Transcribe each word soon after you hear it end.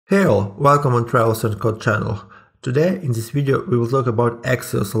Hey all, welcome on Travels and Code channel. Today in this video we will talk about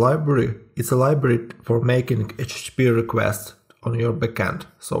Axios library. It's a library for making HTTP requests on your backend.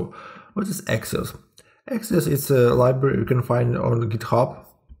 So what is Axios? Axios is a library you can find on GitHub,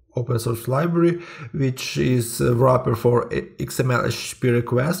 open source library, which is a wrapper for XML HTTP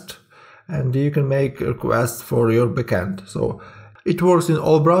request, and you can make requests for your backend. So it works in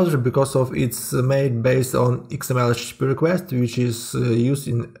all browsers because of it's made based on XML HTTP request, which is used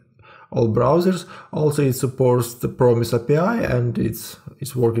in all browsers. Also, it supports the Promise API, and it's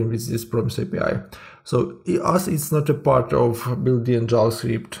working with this Promise API. So as it's not a part of built-in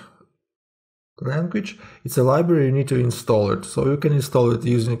JavaScript language, it's a library, you need to install it. So you can install it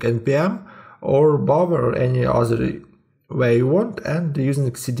using npm or bow or any other way you want, and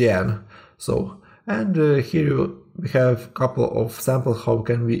using CDN. So here we have a couple of samples how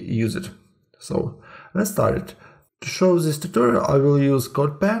can we use it. So let's start it. To show this tutorial I will use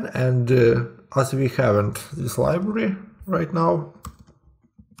CodePen, and as we haven't this library right now,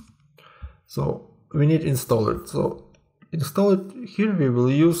 so we need to install it. So install it, here we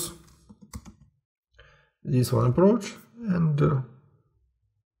will use this one approach, and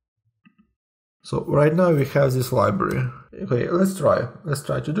so right now we have this library. Okay, let's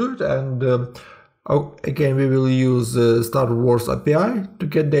try to do it, and again we will use Star Wars API to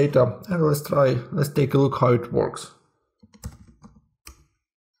get data, and let's take a look how it works.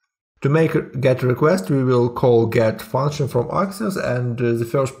 To make a get request, we will call get function from Axios, and the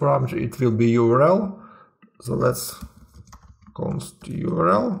first parameter it will be URL. So let's const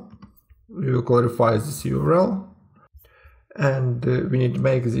URL. We will clarify this URL, and we need to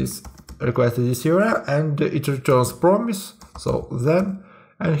make this request to this URL, and it returns promise. So then,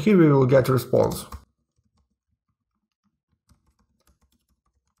 and here we will get a response.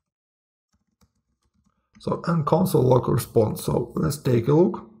 So and console log response. So let's take a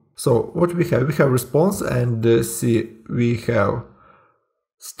look. So what we have response, and see we have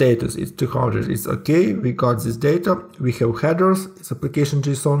status, it's 200, it's okay, we got this data. We have headers, it's application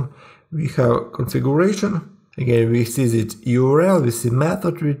JSON. We have configuration, again we see the URL, we see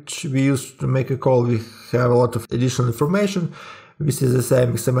method which we use to make a call. We have a lot of additional information. We see the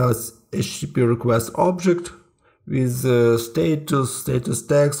same XML HTTP request object with status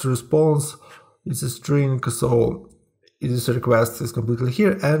text, response, it's a string. So this request is completely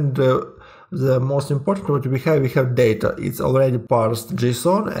here, and the most important what we have data. It's already parsed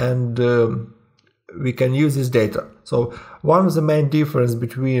JSON, and we can use this data. So one of the main difference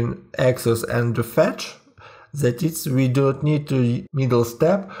between Axios and the fetch, that it's we don't need to middle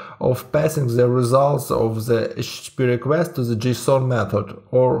step of passing the results of the HTTP request to the JSON method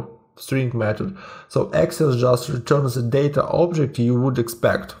or string method. So Axios just returns the data object you would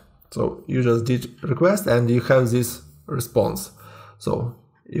expect. So you just did request and you have this response. So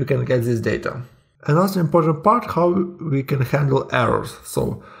you can get this data. Another important part, how we can handle errors.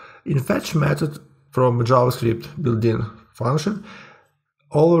 So in fetch method from JavaScript built-in function,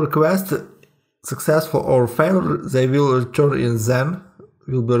 all requests, successful or failed, they will return in then,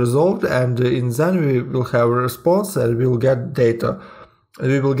 will be resolved, and in then we will have a response and we will get data.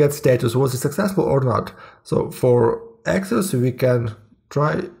 We will get status, was it successful or not. So for Axios we can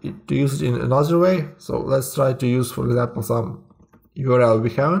try to use it in another way. So let's try to use, for example, some URL we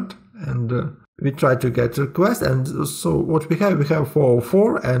haven't, and we try to get request, and so what we have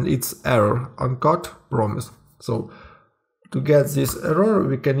 404, and it's error, uncaught promise. So to get this error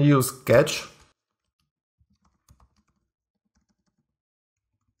we can use catch.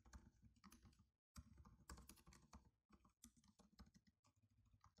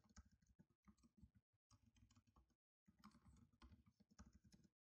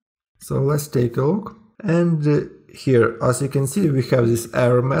 So let's take a look, and here as you can see we have this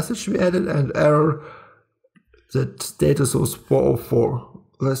error message we added, and error that status was 404.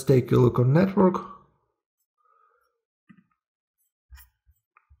 Let's take a look on network.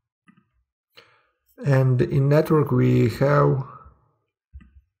 And in network we have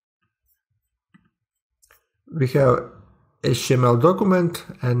HTML document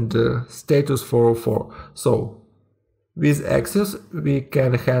and status 404. So with Axios we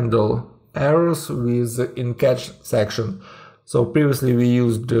can handle errors with in catch section. So previously we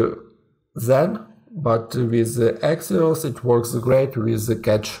used then, but with Axios it works great with the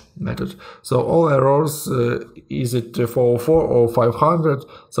catch method. So all errors, is it 404 or 500,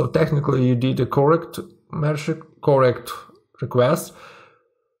 so technically you did a correct request,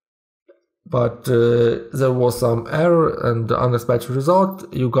 but there was some error and unexpected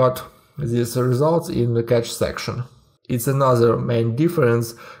result. You got these results in the catch section. It's another main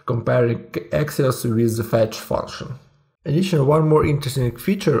difference comparing Axios with the fetch function. Additionally, one more interesting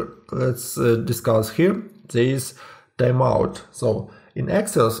feature let's discuss here. There is timeout. So in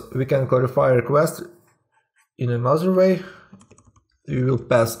Axios, we can clarify a request in another way. We will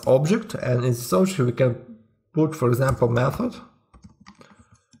pass object, and in this object we can put, for example, method.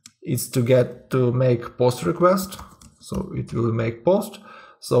 It's to make post request. So it will make post.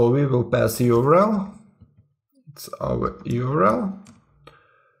 So we will pass URL. It's our URL.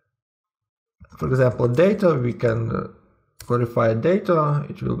 For example, data, we can clarify data.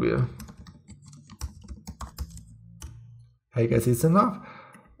 It will be, I guess it's enough.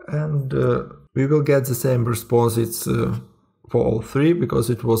 And we will get the same response. It's for all three because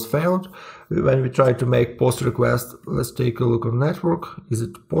it was failed. When we try to make post request, let's take a look on network. Is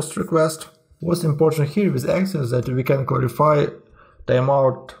it post request? What's important here with Axios is that we can clarify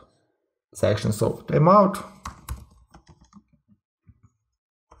timeout section. So timeout,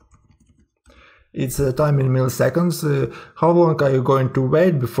 it's a time in milliseconds. How long are you going to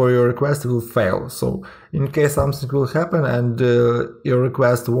wait before your request will fail? So in case something will happen and your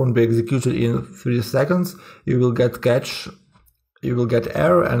request won't be executed in 3 seconds, you will get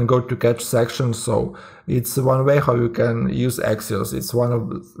error and go to catch section. So it's one way how you can use Axios. It's one of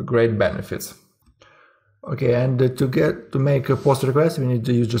the great benefits. Okay, and to make a post request, we need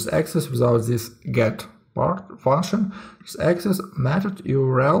to use just Axios without this get part function. Just Axios method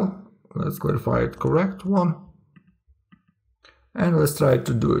URL. Let's clarify it, correct one. And let's try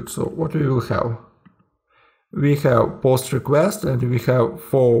to do it. So what we will have? We have post request and we have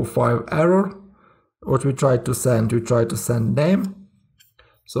 405 error. What we try to send name.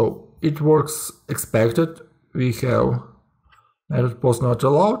 So it works expected. We have method post not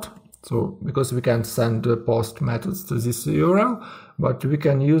allowed. So because we can't send the post methods to this URL, but we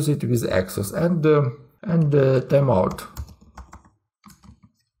can use it with Axios and timeout.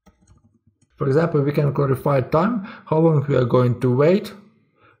 For example, we can clarify time, how long we are going to wait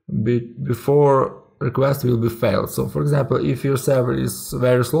before request will be failed. So for example, if your server is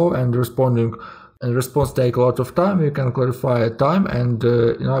very slow and response take a lot of time, you can clarify a time, and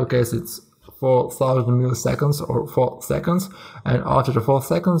in our case it's 4,000 milliseconds or 4 seconds, and after the 4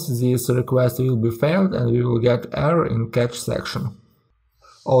 seconds this request will be failed and we will get error in catch section.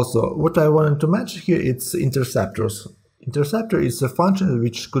 Also, what I wanted to mention here, it's interceptors. Interceptor is a function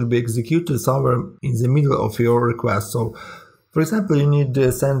which could be executed somewhere in the middle of your request. So, for example, you need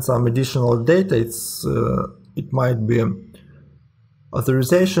to send some additional data. It might be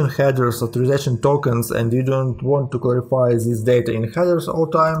authorization headers, authorization tokens, and you don't want to clarify this data in headers all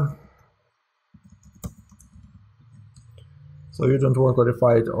time. So you don't want to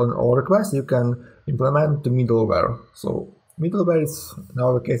clarify it on all requests. You can implement the middleware. So middleware is in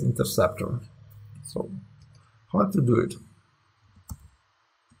our case interceptor. So how to do it?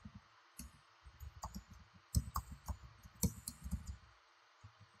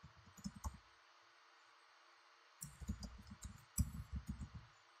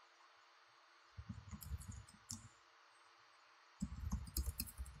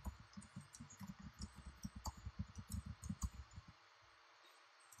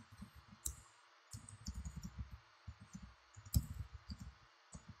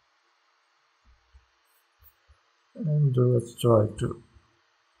 And let's try to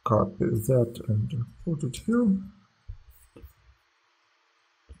copy that and put it here.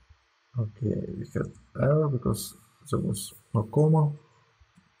 Okay, we had error because there was no comma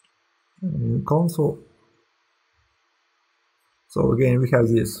in console. So again, we have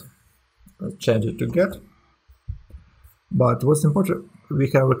this. Let's change it to get. But what's important,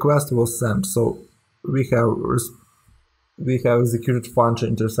 we have request was sent. So we have executed function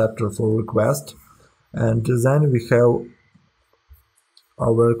interceptor for request. And then we have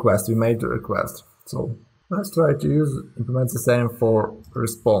our request, we made the request. So let's try to implement the same for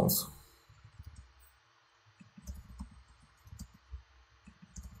response.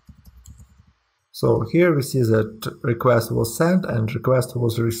 So here we see that request was sent and request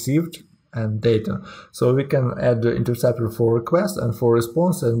was received and data. So we can add the interceptor for request and for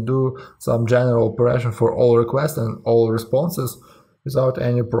response and do some general operation for all requests and all responses without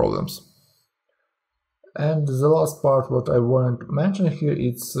any problems. And the last part what I want to mention here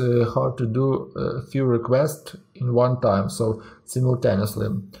is how to do a few requests in one time, so simultaneously.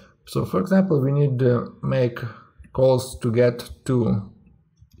 So for example, we need to make calls to get 2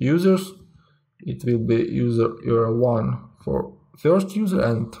 users. It will be user URL 1 for first user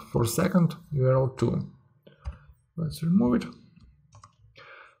and for second URL 2. Let's remove it.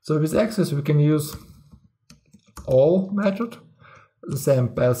 So with Axios we can use all method, the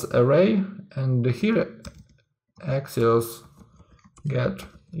same path array, and here Axios get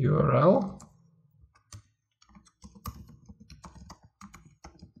URL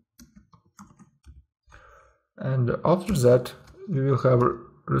And after that, we will have a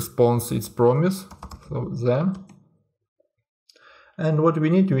response its promise. So then, and what we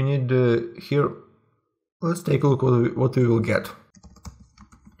need here, let's take a look what we will get.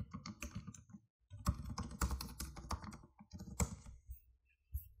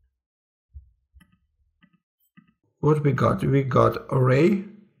 What we got array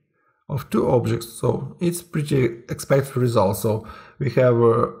of 2 objects, so it's pretty expected result. So we have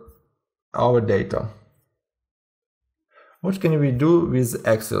our data. What can we do with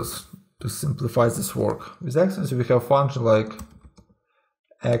Axios to simplify this work? With Axios we have function like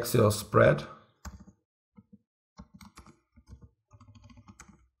Axios spread.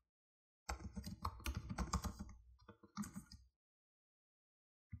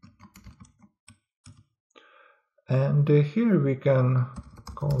 And here we can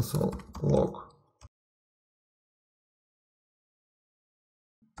console log.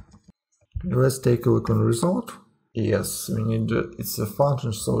 Let's take a look on result. Yes, we need it's a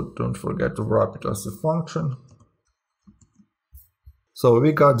function, so don't forget to wrap it as a function. So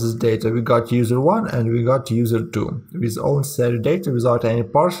we got this data, we got user 1 and we got user 2 with own set data without any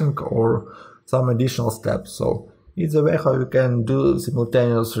parsing or some additional steps. So it's a way how you can do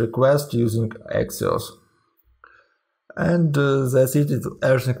simultaneous request using Axios. And that's it. It's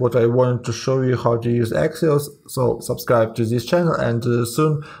everything what I wanted to show you how to use Axios. So subscribe to this channel, and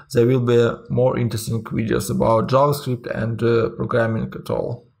soon there will be more interesting videos about JavaScript and programming at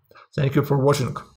all. Thank you for watching.